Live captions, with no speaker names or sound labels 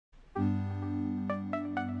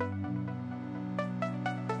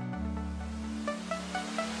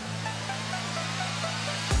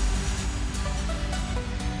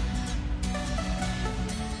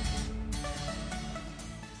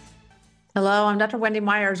Hello, I'm Dr. Wendy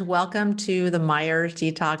Myers. Welcome to the Myers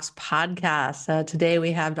Detox Podcast. Today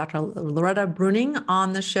we have Dr. Loretta Bruning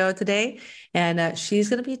on the show today, and she's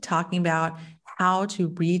going to be talking about how to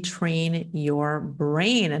retrain your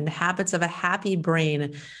brain and habits of a happy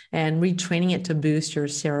brain and retraining it to boost your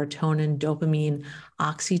serotonin, dopamine,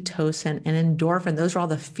 oxytocin, and endorphin. Those are all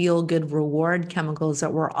the feel-good reward chemicals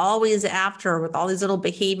that we're always after with all these little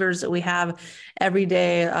behaviors that we have every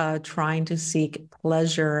day, trying to seek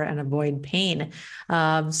pleasure and avoid pain.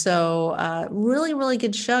 Really, really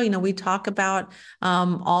good show. We talk about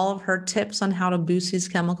all of her tips on how to boost these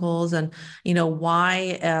chemicals and,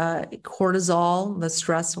 why cortisol, the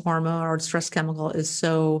stress hormone or stress chemical, is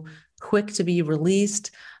so quick to be released.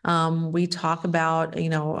 We talk about,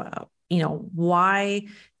 why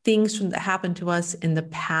things that happened to us in the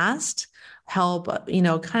past help,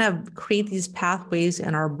 kind of create these pathways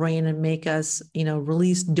in our brain and make us,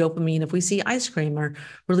 release dopamine if we see ice cream, or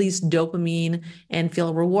release dopamine and feel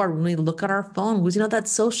a reward when we look at our phone, because, that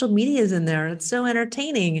social media is in there. It's so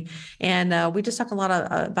entertaining. And we just talk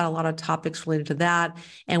about a lot of topics related to that.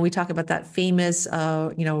 And we talk about that famous,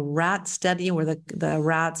 rat study where the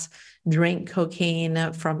rats drank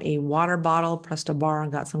cocaine from a water bottle, pressed a bar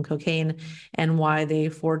and got some cocaine, and why they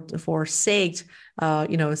forsaked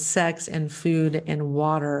sex and food and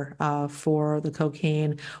water for the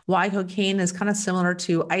cocaine. Why cocaine is kind of similar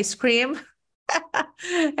to ice cream.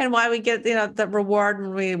 And why we get, the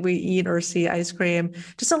reward when we eat or see ice cream.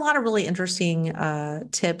 Just a lot of really interesting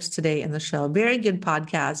tips today in the show. Very good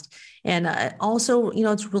podcast. And also,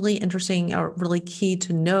 it's really interesting or really key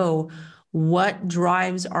to know what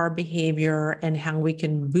drives our behavior and how we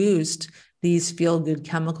can boost these feel-good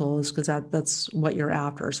chemicals, because that's what you're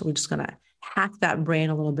after. So we're just going to hack that brain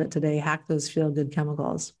a little bit today, hack those feel-good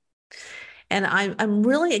chemicals. And I'm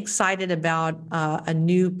really excited about a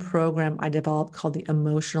new program I developed called the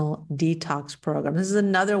Emotional Detox Program. This is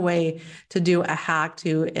another way to do a hack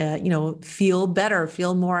to, feel better,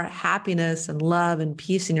 feel more happiness and love and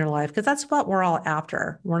peace in your life, because that's what we're all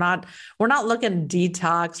after. We're not looking to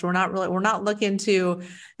detox. We're not looking to,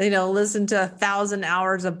 listen to 1,000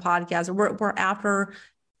 hours of podcasts. We're after,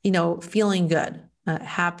 feeling good,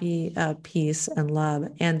 happy, peace, and love.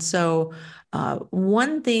 And so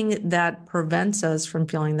one thing that prevents us from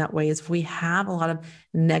feeling that way is if we have a lot of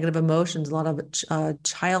negative emotions, a lot of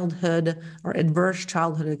childhood or adverse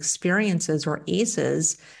childhood experiences or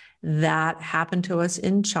ACEs that happened to us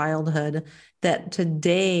in childhood that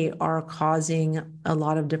today are causing a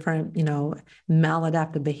lot of different,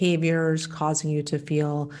 maladaptive behaviors, causing you to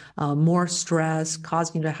feel more stress,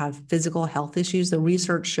 causing you to have physical health issues. The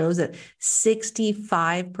research shows that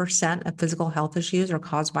 65% of physical health issues are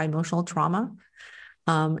caused by emotional trauma.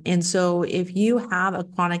 And so if you have a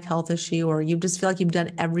chronic health issue, or you just feel like you've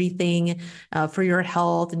done everything for your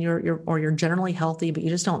health and you're generally healthy, but you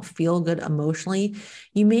just don't feel good emotionally,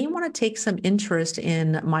 you may want to take some interest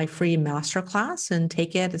in my free masterclass and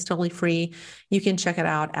take it. It's totally free. You can check it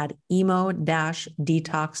out at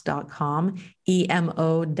emo-detox.com,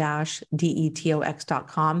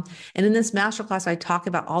 emo-detox.com. And in this masterclass, I talk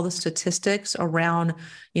about all the statistics around,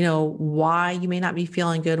 why you may not be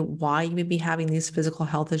feeling good, why you may be having these physical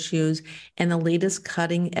health issues, and the latest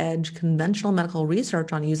cutting edge conventional medical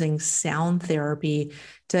research on using sound therapy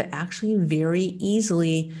to actually very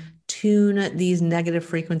easily tune these negative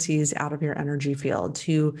frequencies out of your energy field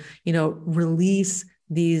to, release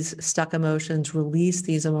these stuck emotions, release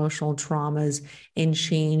these emotional traumas, and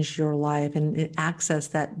change your life and access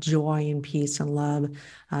that joy and peace and love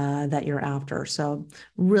that you're after. So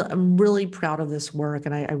I'm really proud of this work,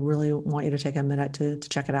 and I really want you to take a minute to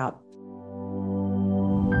check it out.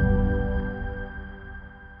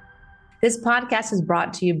 This podcast is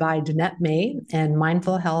brought to you by Danette May and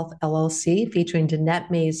Mindful Health LLC, featuring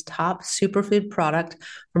Danette May's top superfood product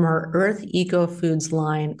from her Earth Eco Foods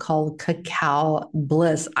line called Cacao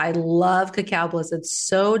Bliss. I love Cacao Bliss. It's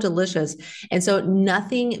so delicious. And so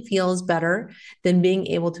nothing feels better than being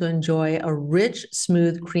able to enjoy a rich,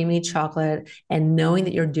 smooth, creamy chocolate and knowing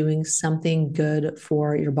that you're doing something good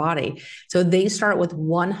for your body. So they start with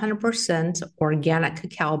 100% organic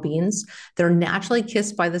cacao beans. They're naturally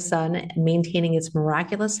kissed by the sun, maintaining its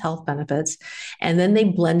miraculous health benefits. And then they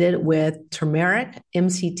blend it with turmeric,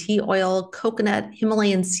 MCT oil, coconut,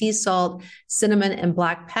 Himalayan sea salt, cinnamon, and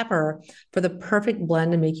black pepper for the perfect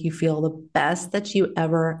blend to make you feel the best that you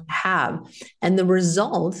ever have. And the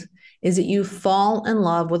result is that you fall in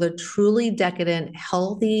love with a truly decadent,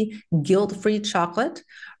 healthy, guilt-free chocolate,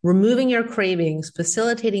 removing your cravings,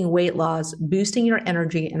 facilitating weight loss, boosting your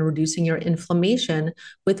energy, and reducing your inflammation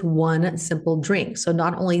with one simple drink. So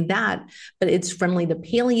not only that, but it's friendly to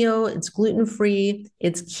paleo, it's gluten-free,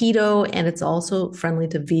 it's keto, and it's also friendly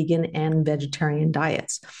to vegan and vegetarian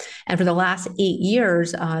diets. And for the last 8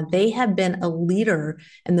 years, they have been a leader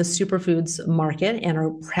in the superfoods market and are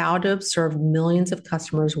proud to have served millions of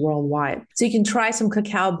customers worldwide. So you can try some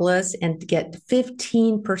Cacao Bliss and get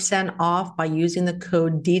 15% off by using the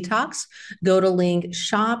code DETOX. Go to link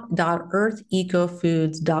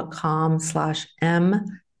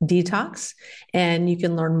shop.earthecofoods.com/M detox, and you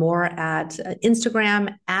can learn more at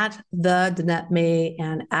Instagram at the Danette May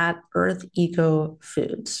and at Earth Eco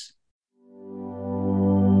Foods.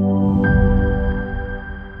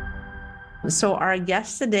 So our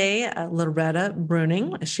guest today, Loretta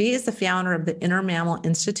Breuning, she is the founder of the Inner Mammal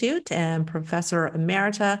Institute and Professor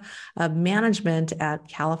Emerita of Management at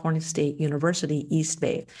California State University, East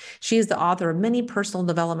Bay. She is the author of many personal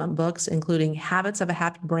development books, including Habits of a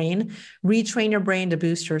Happy Brain, Retrain Your Brain to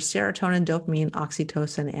Boost Your Serotonin, Dopamine,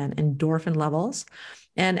 Oxytocin, and Endorphin Levels.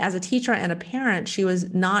 And as a teacher and a parent, she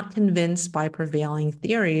was not convinced by prevailing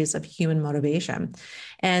theories of human motivation.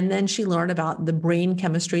 And then she learned about the brain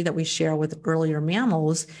chemistry that we share with earlier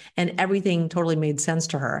mammals, and everything totally made sense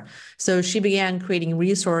to her. So she began creating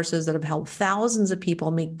resources that have helped thousands of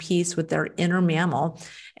people make peace with their inner mammal.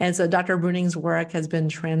 And so Dr. Breuning's work has been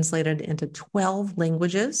translated into 12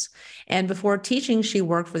 languages. And before teaching, she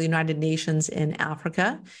worked for the United Nations in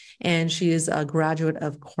Africa, and she is a graduate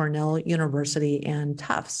of Cornell University and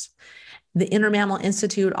Tufts. The Inner Mammal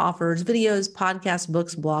Institute offers videos, podcasts,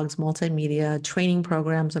 books, blogs, multimedia, training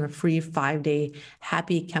programs, and a free 5-day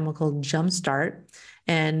Happy Chemical Jumpstart.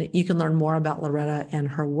 And you can learn more about Loretta and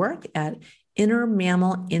her work at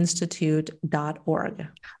innermammalinstitute.org.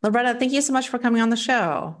 Loretta, thank you so much for coming on the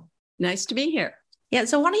show. Nice to be here. Yeah,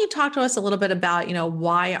 so why don't you talk to us a little bit about,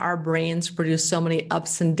 why our brains produce so many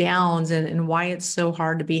ups and downs and why it's so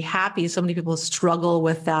hard to be happy. So many people struggle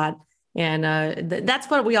with that. And that's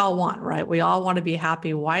what we all want, right? We all want to be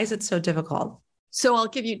happy. Why is it so difficult? So I'll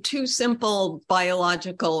give you two simple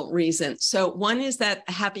biological reasons. So one is that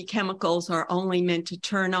happy chemicals are only meant to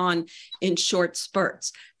turn on in short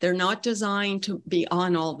spurts. They're not designed to be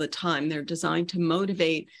on all the time. They're designed to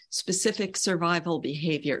motivate specific survival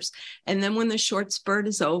behaviors. And then when the short spurt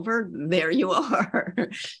is over, there you are.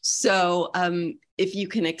 So if you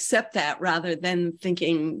can accept that rather than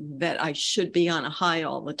thinking that I should be on a high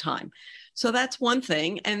all the time. So that's one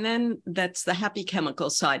thing. And then that's the happy chemical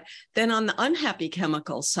side. Then on the unhappy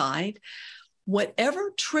chemical side,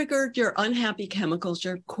 whatever triggered your unhappy chemicals,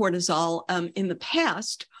 your cortisol in the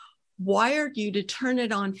past, wired you to turn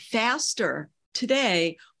it on faster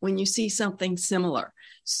today when you see something similar.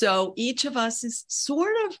 So each of us is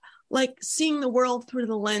sort of like seeing the world through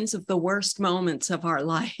the lens of the worst moments of our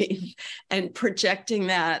life and projecting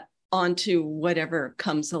that onto whatever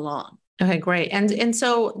comes along. Okay, great. And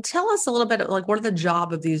so tell us a little bit, like, what are the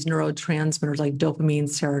job of these neurotransmitters like dopamine,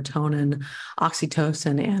 serotonin,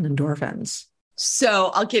 oxytocin, and endorphins?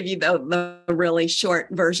 So I'll give you the really short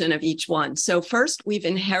version of each one. So first, we've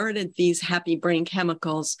inherited these happy brain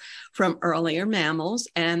chemicals from earlier mammals.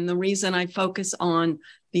 And the reason I focus on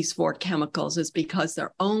these 4 chemicals is because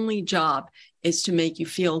their only job is to make you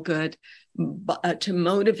feel good, to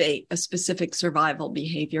motivate a specific survival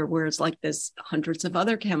behavior, whereas like there's hundreds of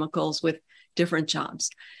other chemicals with different jobs.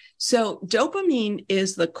 So dopamine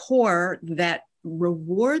is the core that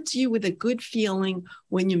rewards you with a good feeling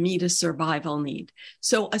when you meet a survival need.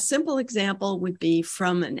 So a simple example would be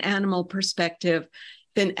from an animal perspective.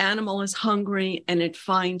 If an animal is hungry and it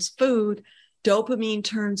finds food, dopamine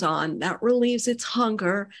turns on. That relieves its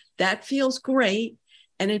hunger. That feels great.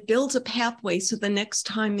 And it builds a pathway so the next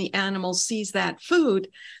time the animal sees that food,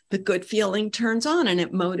 the good feeling turns on and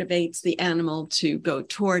it motivates the animal to go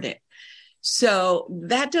toward it. So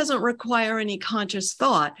that doesn't require any conscious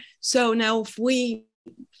thought. So now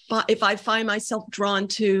if I find myself drawn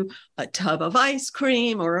to a tub of ice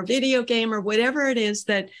cream or a video game or whatever it is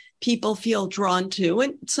that people feel drawn to,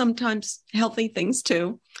 and sometimes healthy things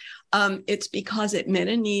too, it's because it met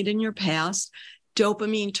a need in your past.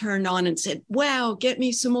 Dopamine turned on and said, wow, get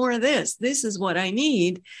me some more of this. This is what I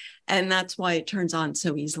need. And that's why it turns on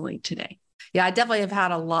so easily today. Yeah, I definitely have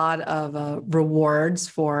had a lot of rewards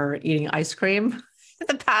for eating ice cream in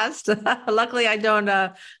the past. Luckily, I don't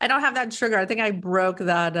have that trigger. I think I broke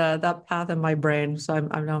that path in my brain, so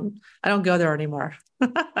I don't go there anymore.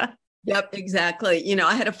 Yep, exactly.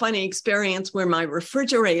 I had a funny experience where my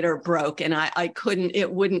refrigerator broke and I couldn't,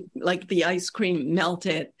 it wouldn't, like, the ice cream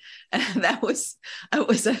melted. And that was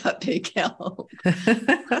a big help.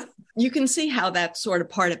 You can see how that's sort of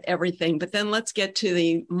part of everything. But then let's get to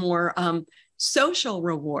the more social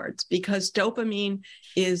rewards, because dopamine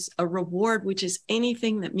is a reward, which is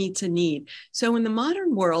anything that meets a need. So in the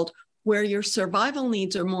modern world, where your survival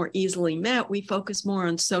needs are more easily met, we focus more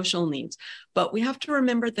on social needs. But we have to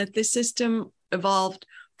remember that this system evolved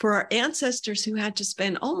for our ancestors who had to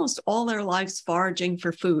spend almost all their lives foraging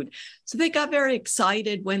for food. So they got very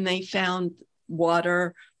excited when they found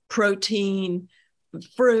water, protein,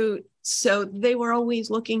 fruit. So they were always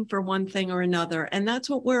looking for one thing or another. And that's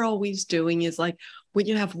what we're always doing, is like, when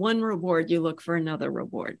you have one reward, you look for another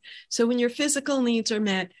reward. So when your physical needs are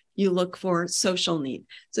met, you look for social need.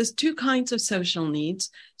 So there's two kinds of social needs.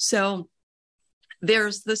 So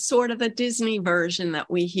there's the sort of a Disney version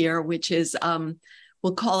that we hear, which is,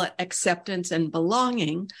 we'll call it acceptance and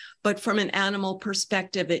belonging. But from an animal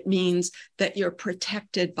perspective, it means that you're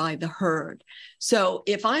protected by the herd. So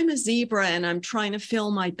if I'm a zebra and I'm trying to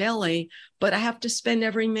fill my belly, but I have to spend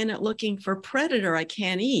every minute looking for predator I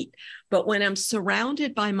can't eat. But when I'm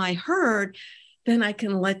surrounded by my herd, then I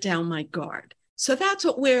can let down my guard. So that's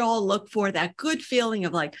what we all look for, that good feeling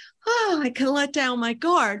of like, I can let down my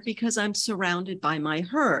guard because I'm surrounded by my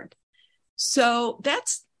herd. So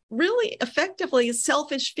that's really effectively a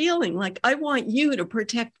selfish feeling. Like, I want you to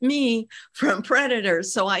protect me from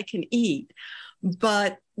predators so I can eat.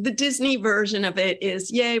 But the Disney version of it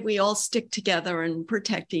is, yay, we all stick together and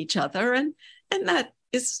protect each other. And that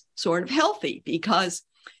is sort of healthy, because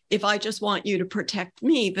if I just want you to protect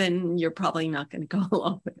me, then you're probably not going to go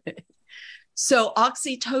along with it. So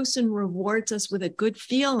oxytocin rewards us with a good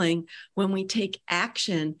feeling when we take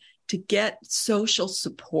action to get social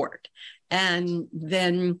support. And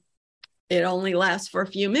then it only lasts for a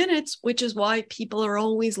few minutes, which is why people are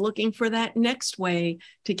always looking for that next way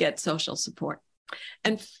to get social support.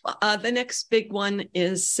 And the next big one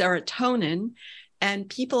is serotonin. And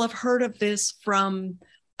people have heard of this from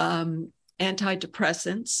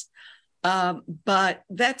antidepressants. But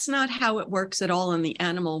that's not how it works at all in the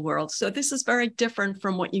animal world. So this is very different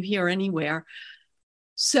from what you hear anywhere.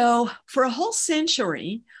 So for a whole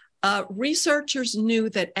century, researchers knew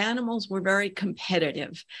that animals were very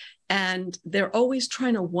competitive and they're always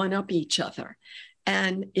trying to one-up each other.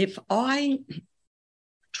 And if I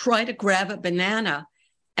try to grab a banana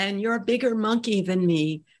and you're a bigger monkey than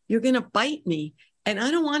me, you're going to bite me. And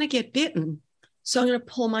I don't want to get bitten. So I'm going to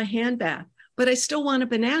pull my hand back, but I still want a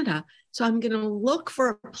banana. So I'm going to look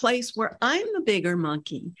for a place where I'm the bigger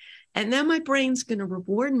monkey. And then my brain's going to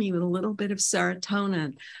reward me with a little bit of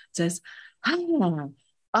serotonin. It says, I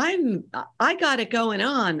got it going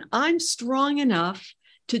on. I'm strong enough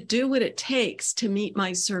to do what it takes to meet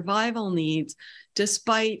my survival needs,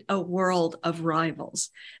 despite a world of rivals.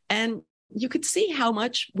 And you could see how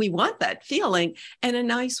much we want that feeling. And a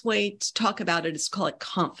nice way to talk about it is call it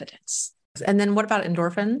confidence. And then what about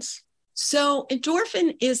endorphins? So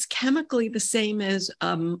endorphin is chemically the same as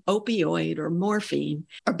opioid or morphine.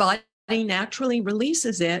 Our body naturally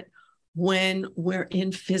releases it when we're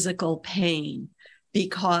in physical pain,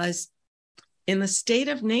 because in the state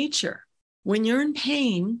of nature, when you're in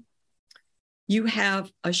pain, you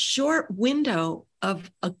have a short window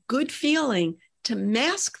of a good feeling to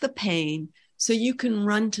mask the pain so you can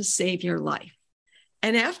run to save your life.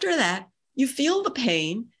 And after that, you feel the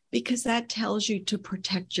pain because that tells you to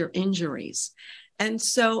protect your injuries. And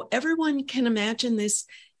so everyone can imagine this.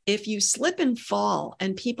 If you slip and fall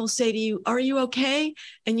and people say to you, are you okay?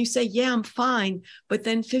 And you say, yeah, I'm fine. But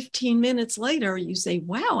then 15 minutes later, you say,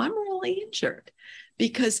 wow, I'm really injured,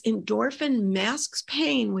 because endorphin masks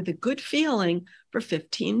pain with a good feeling for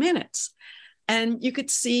 15 minutes. And you could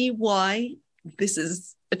see why this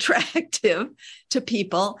is attractive to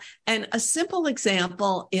people. And a simple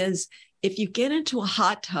example is if you get into a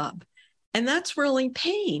hot tub, and that's really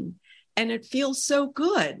pain, and it feels so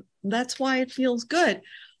good. That's why it feels good.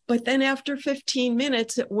 But then after 15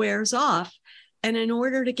 minutes, it wears off. And in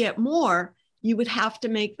order to get more, you would have to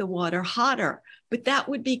make the water hotter. But that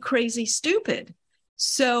would be crazy stupid.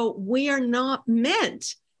 So we are not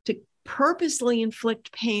meant to purposely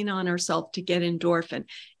inflict pain on ourselves to get endorphin.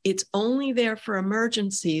 It's only there for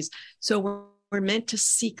emergencies. So we're meant to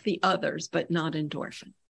seek the others, but not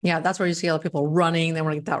endorphin. Yeah, that's where you see a lot of people running. They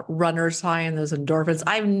want to get that runner's high and those endorphins.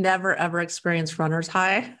 I've never, ever experienced runner's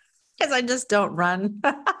high because I just don't run.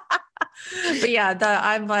 But yeah,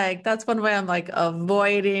 I'm like, that's one way I'm like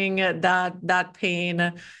avoiding that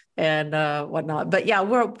pain and whatnot. But yeah,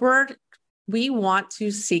 we're we want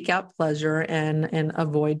to seek out pleasure and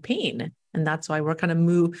avoid pain. And that's why we're kind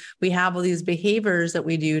of we have all these behaviors that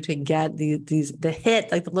we do to get the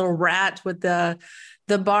hit, like the little rat with the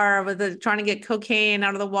bar with the trying to get cocaine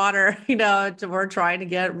out of the water, we're trying to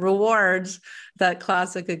get rewards. That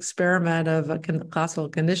classic experiment of classical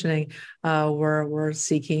conditioning, where we're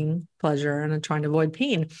seeking pleasure and trying to avoid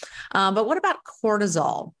pain. But what about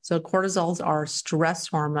cortisol? So cortisol is our stress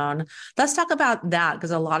hormone. Let's talk about that,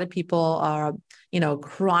 because a lot of people are,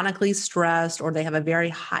 chronically stressed, or they have a very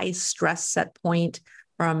high stress set point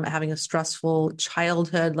from having a stressful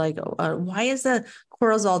childhood. Like, why is the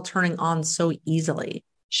cortisol turning on so easily?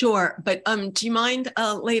 Sure. But do you mind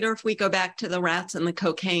later if we go back to the rats and the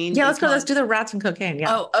cocaine? Yeah, let's go. Let's do the rats and cocaine. Yeah.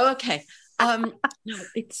 Oh, okay. No,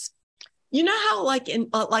 it's, how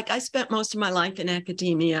like I spent most of my life in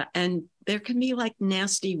academia, and there can be like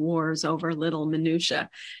nasty wars over little minutia.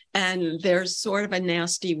 And there's sort of a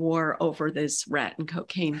nasty war over this rat and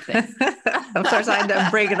cocaine thing. Of course, I had to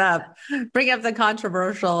bring up the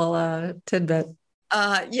controversial tidbit.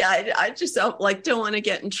 I just don't want to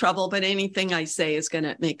get in trouble, but anything I say is going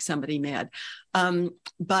to make somebody mad.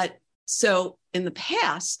 But so in the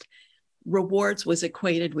past, rewards was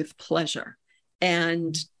equated with pleasure.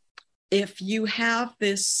 And if you have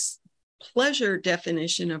this pleasure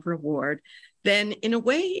definition of reward, then in a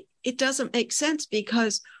way, it doesn't make sense,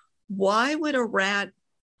 because why would a rat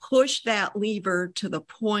push that lever to the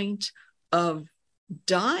point of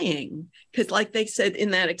dying? Because like they said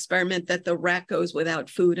in that experiment, that the rat goes without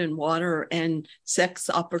food and water and sex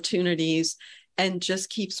opportunities and just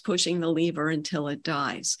keeps pushing the lever until it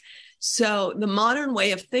dies. So the modern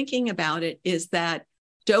way of thinking about it is that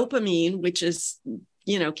dopamine, which is,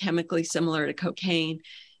 chemically similar to cocaine,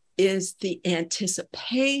 is the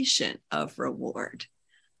anticipation of reward,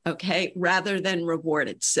 okay, rather than reward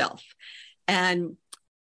itself.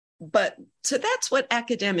 But so that's what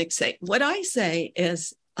academics say. What I say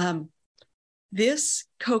is this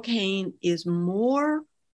cocaine is more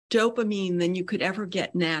dopamine than you could ever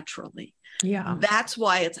get naturally. Yeah. That's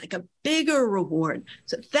why it's like a bigger reward.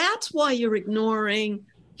 So that's why you're ignoring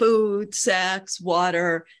food, sex,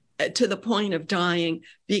 water to the point of dying,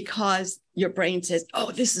 because your brain says,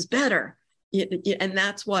 oh, this is better. And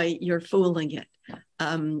that's why you're fooling it.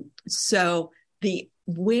 So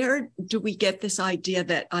where do we get this idea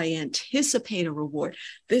that I anticipate a reward?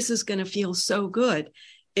 This is going to feel so good.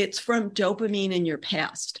 It's from dopamine in your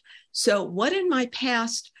past. So what in my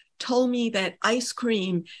past told me that ice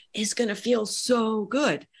cream is going to feel so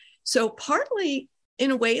good? So partly, in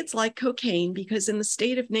a way, it's like cocaine, because in the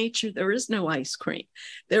state of nature, there is no ice cream.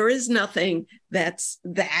 There is nothing that's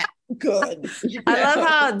that good. I love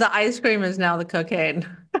how the ice cream is now the cocaine.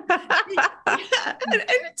 And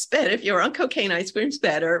it's better. If you're on cocaine, ice cream's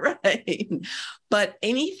better, right? But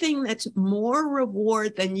anything that's more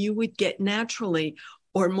reward than you would get naturally,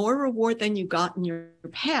 or more reward than you got in your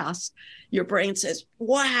past, your brain says,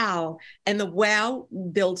 wow. And the wow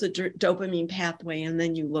builds a dopamine pathway, and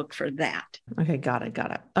then you look for that. Okay, got it.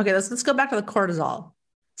 Okay, let's go back to the cortisol.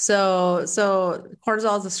 So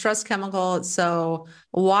cortisol is a stress chemical. So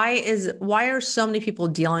why are so many people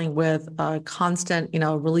dealing with constant,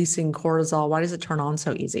 releasing cortisol? Why does it turn on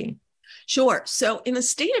so easy? Sure. So in the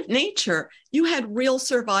state of nature, you had real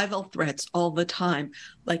survival threats all the time.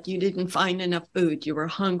 Like you didn't find enough food, you were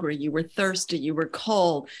hungry, you were thirsty, you were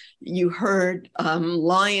cold, you heard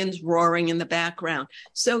lions roaring in the background.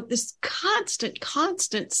 So this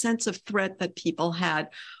constant sense of threat that people had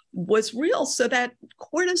was real. So that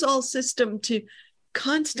cortisol system to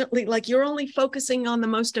constantly, like you're only focusing on the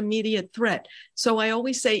most immediate threat. So I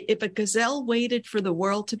always say, if a gazelle waited for the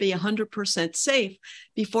world to be 100% safe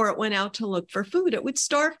before it went out to look for food, it would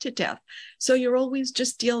starve to death. So you're always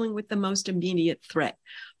just dealing with the most immediate threat.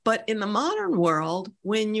 But in the modern world,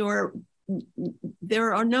 when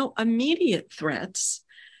there are no immediate threats,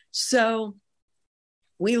 so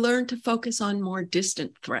we learn to focus on more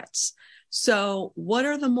distant threats. So what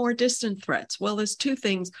are the more distant threats? Well, there's two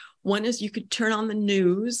things. One is you could turn on the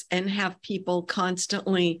news and have people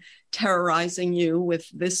constantly terrorizing you with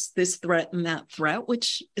this threat and that threat,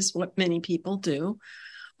 which is what many people do.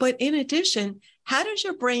 But in addition, how does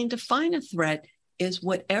your brain define a threat is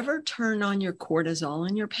whatever turned on your cortisol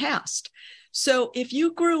in your past. So if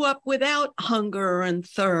you grew up without hunger and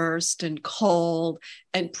thirst and cold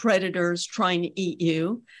and predators trying to eat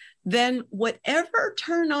you, then whatever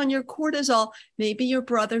turned on your cortisol, maybe your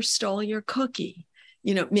brother stole your cookie.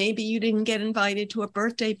 Maybe you didn't get invited to a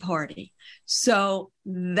birthday party. So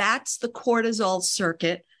that's the cortisol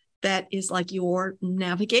circuit that is like your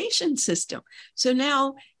navigation system. So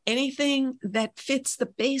now anything that fits the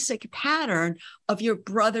basic pattern of your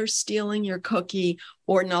brother stealing your cookie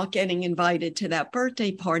or not getting invited to that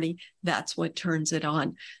birthday party, that's what turns it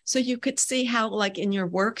on. So you could see how, like in your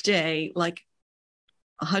workday, like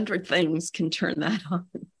 100 things can turn that on.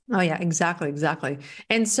 Oh yeah, exactly, exactly.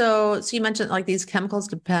 And so you mentioned like these chemicals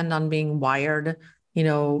depend on being wired,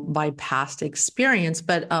 by past experience,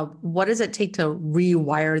 but what does it take to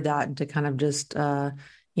rewire that to kind of just,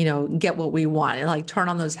 get what we want and like turn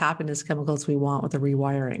on those happiness chemicals we want with the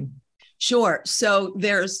rewiring? Sure. So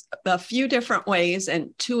there's a few different ways,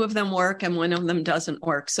 and two of them work and one of them doesn't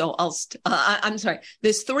work. So I'm sorry,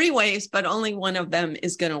 there's three ways, but only one of them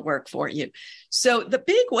is going to work for you. So the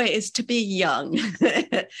big way is to be young.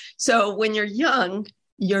 So when you're young,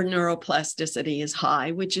 your neuroplasticity is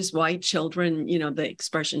high, which is why children, the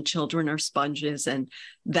expression children are sponges, and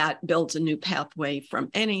that builds a new pathway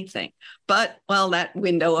from anything. But, well, that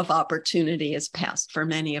window of opportunity is past for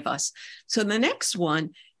many of us. So the next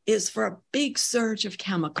one is for a big surge of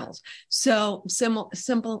chemicals. So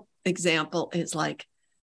simple example is like,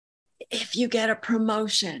 if you get a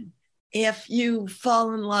promotion, if you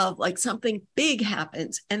fall in love, like something big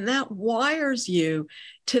happens, and that wires you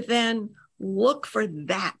to then look for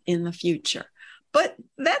that in the future. But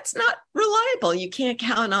that's not reliable. You can't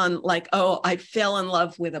count on like, oh, I fell in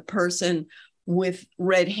love with a person with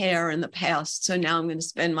red hair in the past, so now I'm going to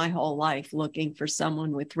spend my whole life looking for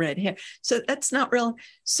someone with red hair. So that's not real.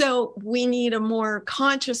 So we need a more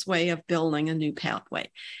conscious way of building a new pathway.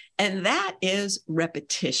 And that is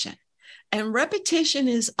repetition. And repetition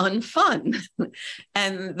is unfun.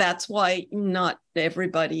 And that's why not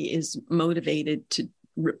everybody is motivated to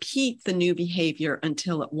repeat the new behavior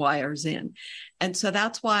until it wires in. And so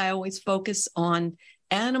that's why I always focus on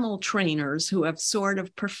animal trainers who have sort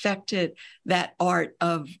of perfected that art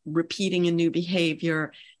of repeating a new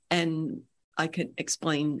behavior. And I could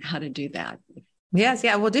explain how to do that. Yes.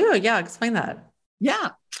 Yeah, we'll do. Yeah. Explain that. Yeah.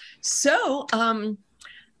 So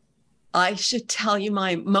I should tell you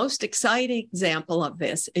my most exciting example of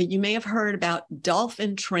this. You may have heard about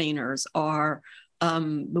dolphin trainers are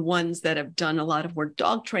the ones that have done a lot of work.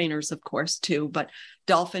 Dog trainers, of course, too, but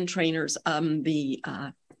dolphin trainers, the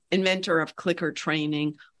inventor of clicker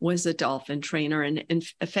training was a dolphin trainer and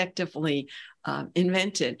effectively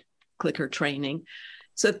invented clicker training.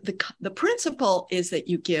 So the principle is that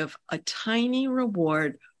you give a tiny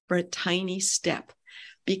reward for a tiny step,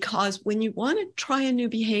 because when you want to try a new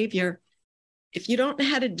behavior, if you don't know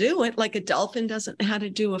how to do it, like a dolphin doesn't know how to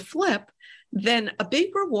do a flip, then a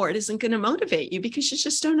big reward isn't going to motivate you because you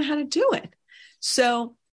just don't know how to do it.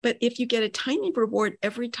 So, but if you get a tiny reward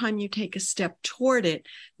every time you take a step toward it,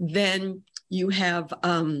 then you have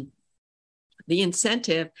the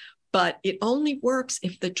incentive, but it only works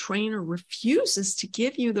if the trainer refuses to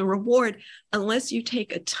give you the reward unless you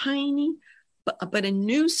take a tiny, but a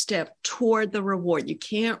new step toward the reward. You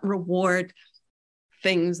can't reward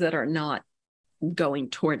things that are not going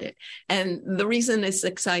toward it. And the reason it's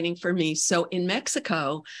exciting for me, so in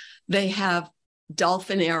Mexico, they have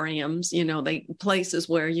dolphinariums, places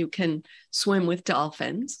where you can swim with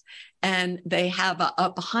dolphins. And they have a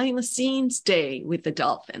behind the scenes day with the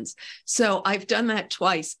dolphins. So I've done that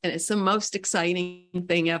twice, and it's the most exciting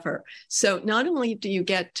thing ever. So not only do you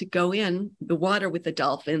get to go in the water with the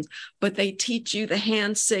dolphins, but they teach you the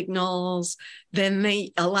hand signals. Then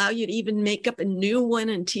they allow you to even make up a new one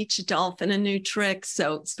and teach a dolphin a new trick.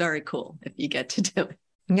 So it's very cool if you get to do it.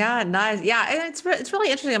 Yeah, nice. Yeah, and it's really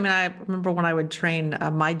interesting. I mean, I remember when I would train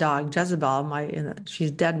my dog Jezebel. She's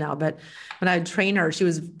dead now, but when I would train her, she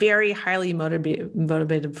was very highly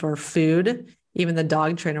motivated for food. Even the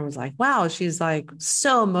dog trainer was like, "Wow, she's like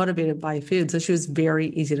so motivated by food." So she was very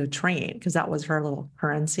easy to train because that was her little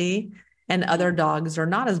currency. And other dogs are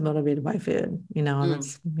not as motivated by food, and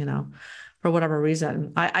that's for whatever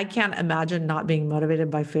reason. I can't imagine not being motivated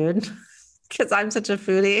by food because I'm such a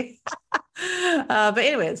foodie. But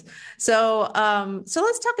anyways, so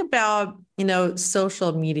let's talk about,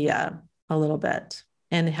 social media a little bit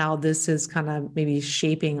and how this is kind of maybe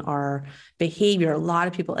shaping our behavior. A lot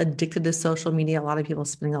of people addicted to social media, a lot of people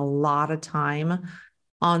spending a lot of time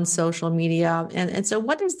on social media. And so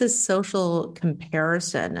what does this social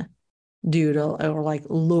comparison do to, or like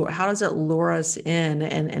how does it lure us in,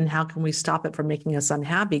 and how can we stop it from making us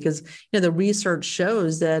unhappy? Because, the research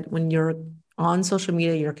shows that when you're on social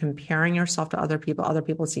media, you're comparing yourself to other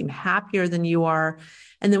people seem happier than you are.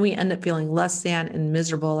 And then we end up feeling less than and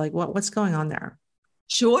miserable. Like what's going on there?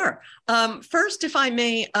 Sure. First, if I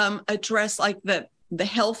may address like the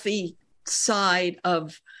healthy side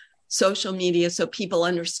of social media so people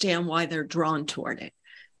understand why they're drawn toward it.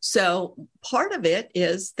 So part of it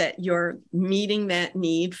is that you're meeting that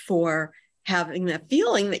need for having that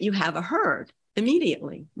feeling that you have a herd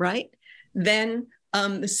immediately, right? Then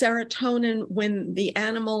the serotonin, when the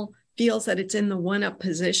animal feels that it's in the one-up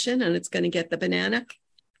position and it's going to get the banana,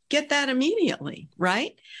 get that immediately,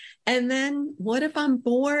 right? And then what if I'm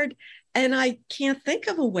bored and I can't think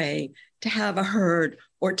of a way to have a herd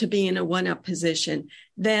or to be in a one-up position?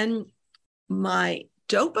 Then my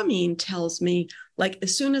dopamine tells me, like,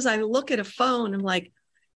 as soon as I look at a phone, I'm like,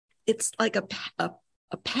 it's like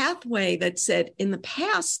a pathway that said in the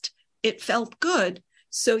past, it felt good.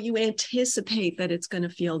 So you anticipate that it's going to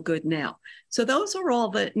feel good now. So those are all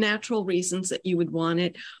the natural reasons that you would want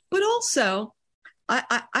it. But also,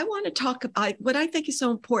 I want to talk about what I think is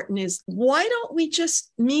so important is, why don't we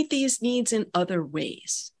just meet these needs in other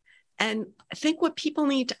ways? And I think what people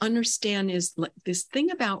need to understand is this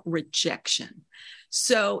thing about rejection.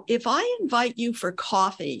 So if I invite you for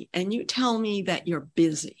coffee and you tell me that you're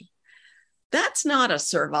busy, that's not a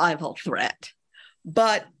survival threat.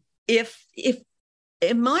 But if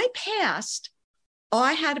in my past,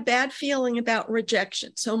 I had a bad feeling about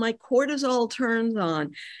rejection, so my cortisol turns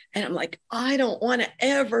on and I'm like, I don't want to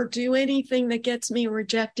ever do anything that gets me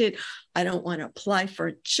rejected. I don't want to apply for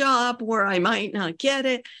a job where I might not get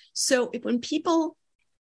it. So when people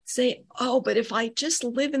say, oh, but if I just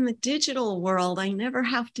live in the digital world, I never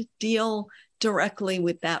have to deal directly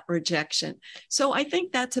with that rejection. So I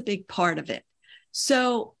think that's a big part of it.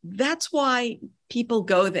 So that's why people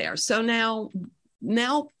go there. So now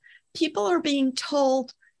people are being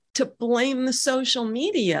told to blame the social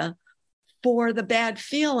media for the bad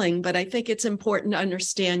feeling, but I think it's important to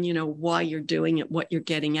understand, why you're doing it, what you're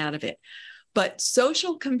getting out of it. But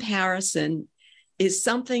social comparison is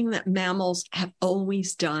something that mammals have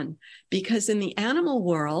always done, because in the animal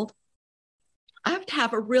world, I have to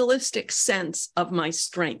have a realistic sense of my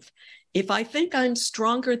strength. If I think I'm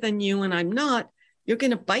stronger than you and I'm not, you're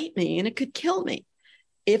going to bite me and it could kill me.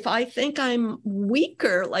 If I think I'm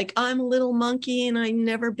weaker, like I'm a little monkey and I'm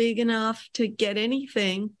never big enough to get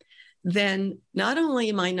anything, then not only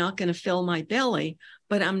am I not going to fill my belly,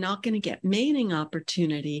 but I'm not going to get mating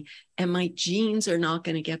opportunity and my genes are not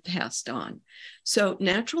going to get passed on. So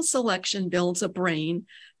natural selection builds a brain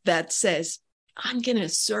that says, I'm going to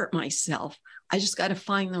assert myself. I just got to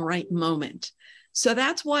find the right moment. So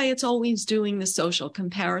that's why it's always doing the social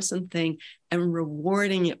comparison thing and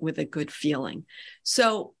rewarding it with a good feeling.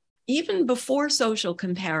 So even before social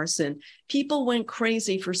comparison, people went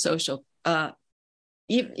crazy for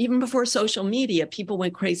even before social media, people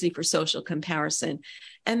went crazy for social comparison.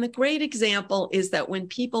 And the great example is that when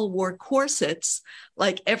people wore corsets,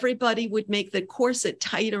 like everybody would make the corset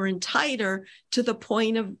tighter and tighter to the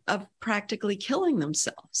point of practically killing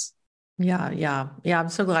themselves. Yeah. I'm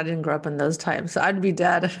so glad I didn't grow up in those times. I'd be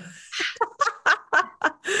dead.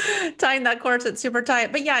 Tying that corset super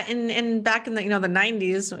tight. But yeah, in back in the, the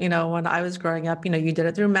 90s, when I was growing up, you did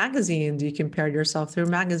it through magazines. You compared yourself through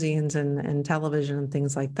magazines and television and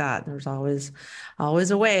things like that. There's always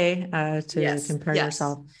a way to compare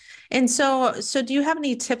yourself. And so do you have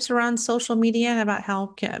any tips around social media about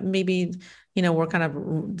how maybe, we're kind of,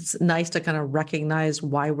 it's nice to kind of recognize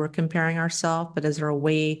why we're comparing ourselves, but is there a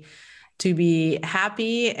way to be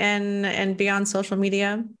happy and be on social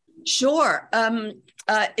media? Sure.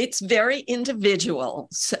 It's very individual,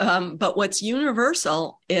 but what's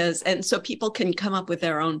universal is, and so people can come up with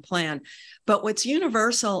their own plan, but what's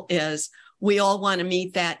universal is we all want to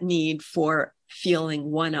meet that need for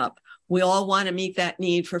feeling one up. We all want to meet that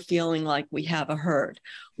need for feeling like we have a herd.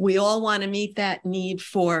 We all want to meet that need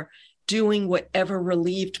for doing whatever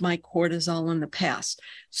relieved my cortisol in the past.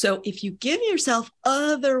 So if you give yourself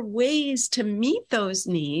other ways to meet those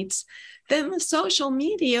needs, then the social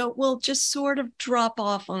media will just sort of drop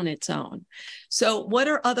off on its own. So what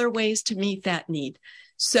are other ways to meet that need?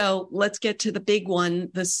 So let's get to the big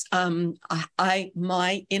one.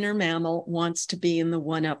 My inner mammal wants to be in the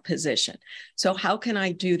one-up position. So how can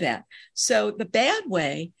I do that? So the bad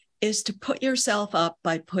way is to put yourself up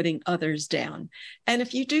by putting others down. And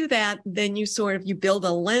if you do that, then you build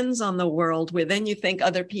a lens on the world where then you think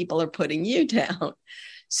other people are putting you down.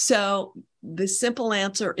 So the simple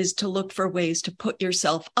answer is to look for ways to put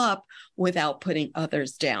yourself up without putting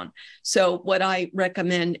others down. So what I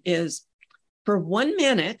recommend is, for 1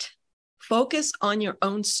 minute, focus on your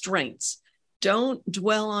own strengths. Don't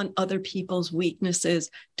dwell on other people's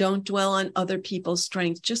weaknesses. Don't dwell on other people's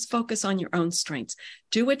strengths. Just focus on your own strengths.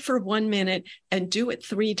 Do it for 1 minute and do it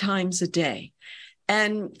 3 times a day.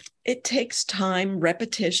 And it takes time,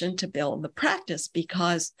 repetition to build the practice,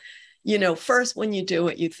 because first when you do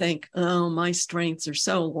it, you think, oh, my strengths are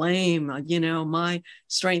so lame. My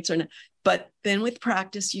strengths are not. But then with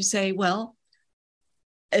practice, you say, well,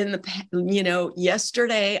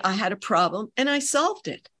 yesterday I had a problem and I solved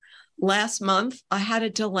it. Last month I had a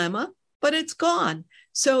dilemma, but it's gone.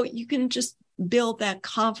 So you can just build that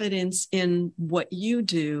confidence in what you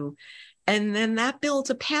do. And then that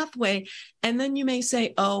builds a pathway. And then you may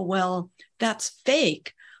say, oh, well, that's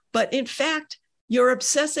fake. But in fact, your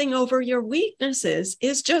obsessing over your weaknesses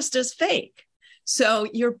is just as fake. So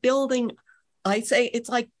you're building, I say it's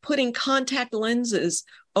like putting contact lenses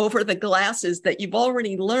over the glasses that you've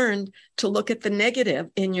already learned to look at the negative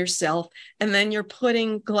in yourself. And then you're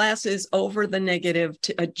putting glasses over the negative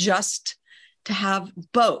to adjust, to have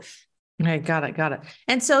both. Okay, got it.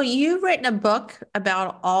 And so you've written a book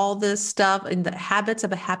about all this stuff in the habits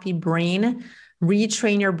of a happy brain.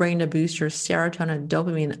 Retrain your brain to boost your serotonin,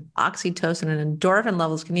 dopamine, oxytocin, and endorphin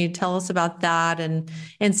levels. Can you tell us about that and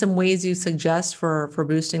some ways you suggest for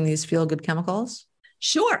boosting these feel-good chemicals?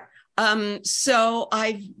 Sure. So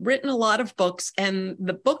I've written a lot of books, and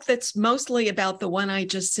the book that's mostly about the one I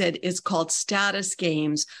just said is called Status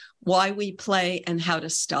Games: Why We Play and How to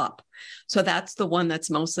Stop. So that's the one that's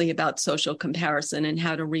mostly about social comparison and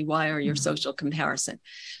how to rewire your social comparison.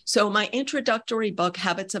 So my introductory book,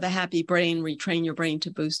 Habits of a Happy Brain, Retrain Your Brain to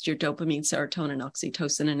Boost Your Dopamine, Serotonin,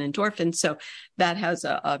 Oxytocin, and Endorphin. So that has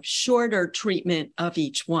a shorter treatment of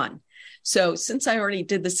each one. So since I already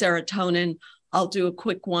did the serotonin, I'll do a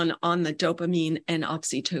quick one on the dopamine and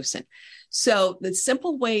oxytocin. So the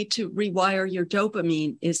simple way to rewire your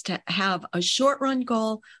dopamine is to have a short run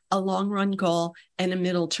goal, a long run goal, and a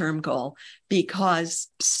middle term goal, because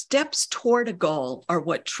steps toward a goal are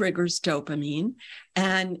what triggers dopamine.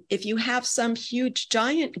 And if you have some huge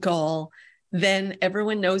giant goal, then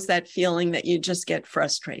everyone knows that feeling that you just get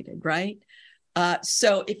frustrated, right?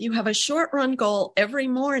 So if you have a short run goal every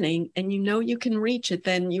morning and you know you can reach it,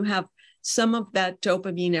 then you have some of that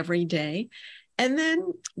dopamine every day. And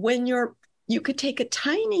then when you could take a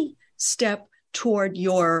tiny step toward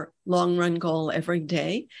your long run goal every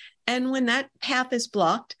day. And when that path is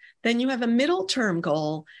blocked, then you have a middle term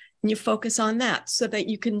goal and you focus on that so that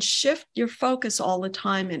you can shift your focus all the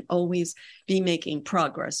time and always be making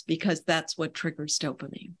progress, because that's what triggers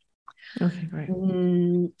dopamine. Okay, great.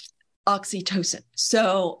 Oxytocin.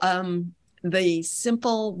 So the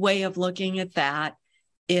simple way of looking at that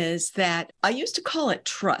is that I used to call it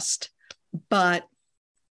trust, but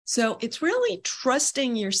so it's really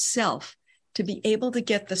trusting yourself to be able to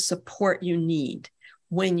get the support you need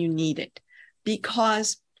when you need it.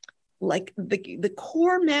 Because like the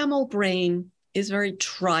core mammal brain is very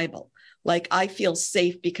tribal. Like I feel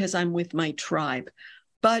safe because I'm with my tribe.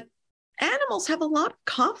 But animals have a lot of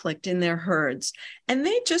conflict in their herds, and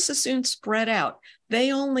they just as soon spread out.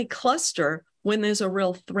 They only cluster when there's a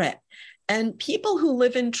real threat. And people who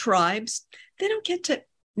live in tribes, they don't get to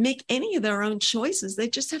make any of their own choices. They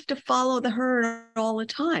just have to follow the herd all the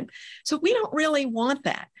time. So we don't really want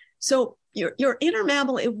that. So your inner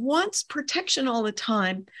mammal, it wants protection all the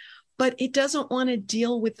time, but it doesn't want to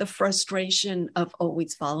deal with the frustration of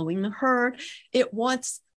always following the herd. It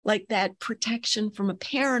wants like that protection from a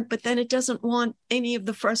parent, but then it doesn't want any of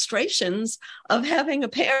the frustrations of having a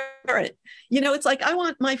parent. It's like, I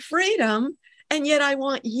want my freedom, and yet I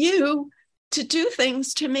want you to do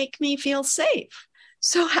things to make me feel safe.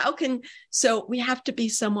 So we have to be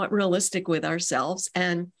somewhat realistic with ourselves.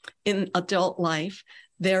 And in adult life,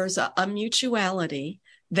 there's a mutuality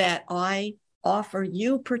that I offer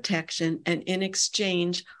you protection, and in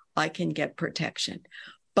exchange, I can get protection.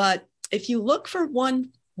 But if you look for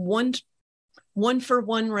one for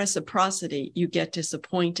one reciprocity, you get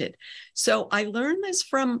disappointed. So I learned this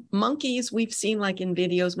from monkeys. We've seen like in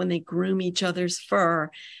videos when they groom each other's fur.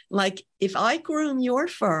 Like if I groom your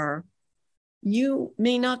fur, you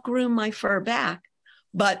may not groom my fur back.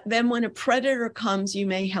 But then when a predator comes, you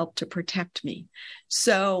may help to protect me.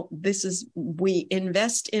 So we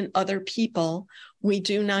invest in other people. We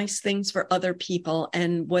do nice things for other people.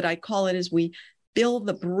 And what I call it is we build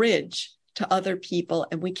the bridge to other people,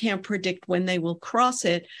 and we can't predict when they will cross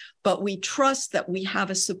it, but we trust that we have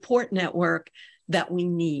a support network that we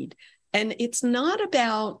need. And it's not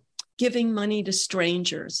about giving money to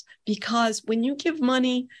strangers, because when you give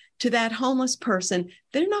money to that homeless person,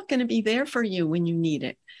 they're not going to be there for you when you need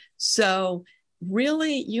it. So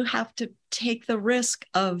really, you have to take the risk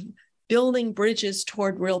of building bridges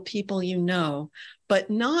toward real people but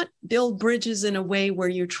not build bridges in a way where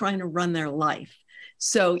you're trying to run their life.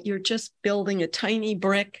 So you're just building a tiny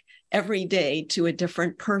brick every day to a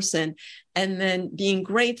different person, and then being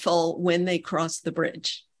grateful when they cross the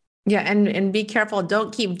bridge. Yeah, and be careful.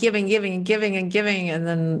 Don't keep giving, giving, and giving and giving, and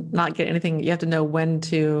then not get anything. You have to know when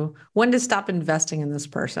to stop investing in this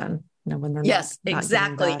person. When they're Yes, not giving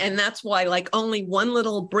exactly. back. And that's why, like, only one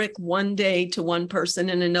little brick one day to one person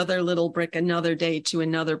and another little brick another day to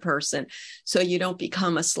another person. So you don't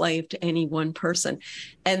become a slave to any one person.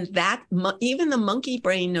 And that, even the monkey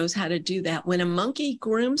brain knows how to do that. When a monkey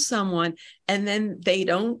grooms someone and then they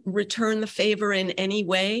don't return the favor in any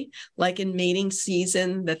way, like in mating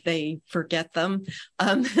season, that they forget them,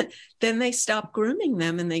 then they stop grooming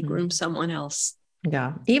them and they groom someone else.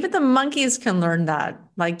 Yeah, even the monkeys can learn that.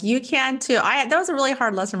 Like you can too. That was a really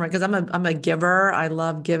hard lesson, right? Because I'm a giver. I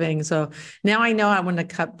love giving. So now I know I want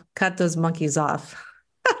to cut those monkeys off.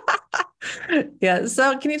 Yeah.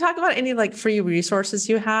 So can you talk about any like free resources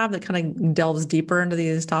you have that kind of delves deeper into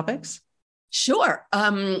these topics? Sure.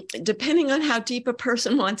 Depending on how deep a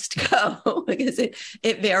person wants to go, because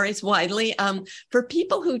it varies widely. For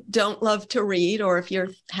people who don't love to read, or if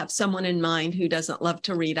you have someone in mind who doesn't love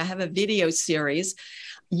to read, I have a video series,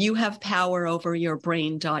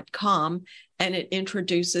 youhavepoweroveryourbrain.com, and it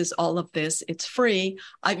introduces all of this. It's free.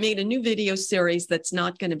 I've made a new video series that's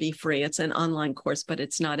not going to be free. It's an online course, but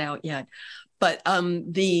it's not out yet. But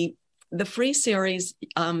the free series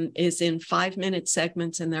is in 5-minute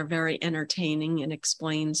segments, and they're very entertaining and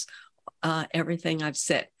explains everything I've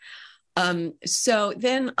said. So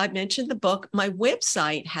then I mentioned the book. My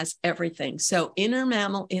website has everything. So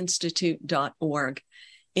innermammalinstitute.org.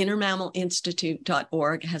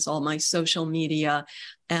 Innermammalinstitute.org has all my social media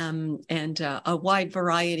and a wide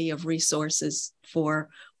variety of resources for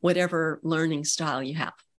whatever learning style you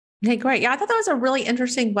have. Hey, great. Yeah, I thought that was a really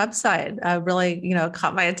interesting website. Really,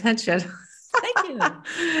 caught my attention. Thank you.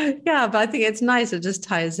 Yeah, but I think it's nice. It just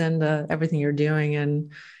ties into everything you're doing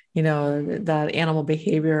and, that animal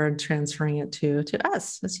behavior and transferring it to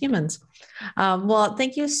us as humans. Well,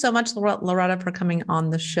 thank you so much, Loretta, for coming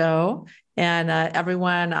on the show. And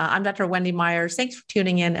everyone, I'm Dr. Wendy Myers. Thanks for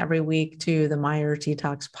tuning in every week to the Myers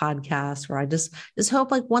Detox podcast, where I just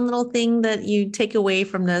hope like one little thing that you take away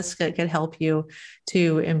from this could help you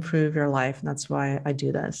to improve your life. And that's why I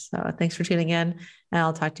do this. So thanks for tuning in, and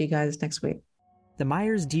I'll talk to you guys next week. The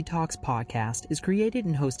Myers Detox podcast is created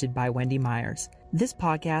and hosted by Wendy Myers. This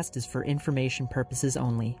podcast is for information purposes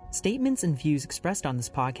only. Statements and views expressed on this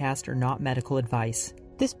podcast are not medical advice.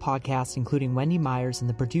 This podcast, including Wendy Myers and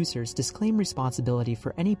the producers, disclaim responsibility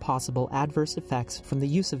for any possible adverse effects from the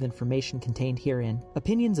use of information contained herein.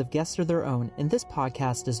 Opinions of guests are their own, and this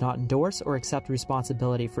podcast does not endorse or accept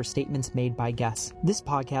responsibility for statements made by guests. This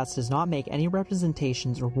podcast does not make any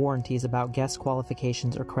representations or warranties about guest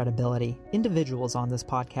qualifications or credibility. Individuals on this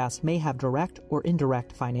podcast may have direct or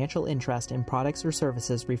indirect financial interest in products or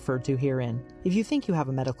services referred to herein. If you think you have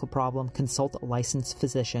a medical problem, consult a licensed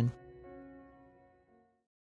physician.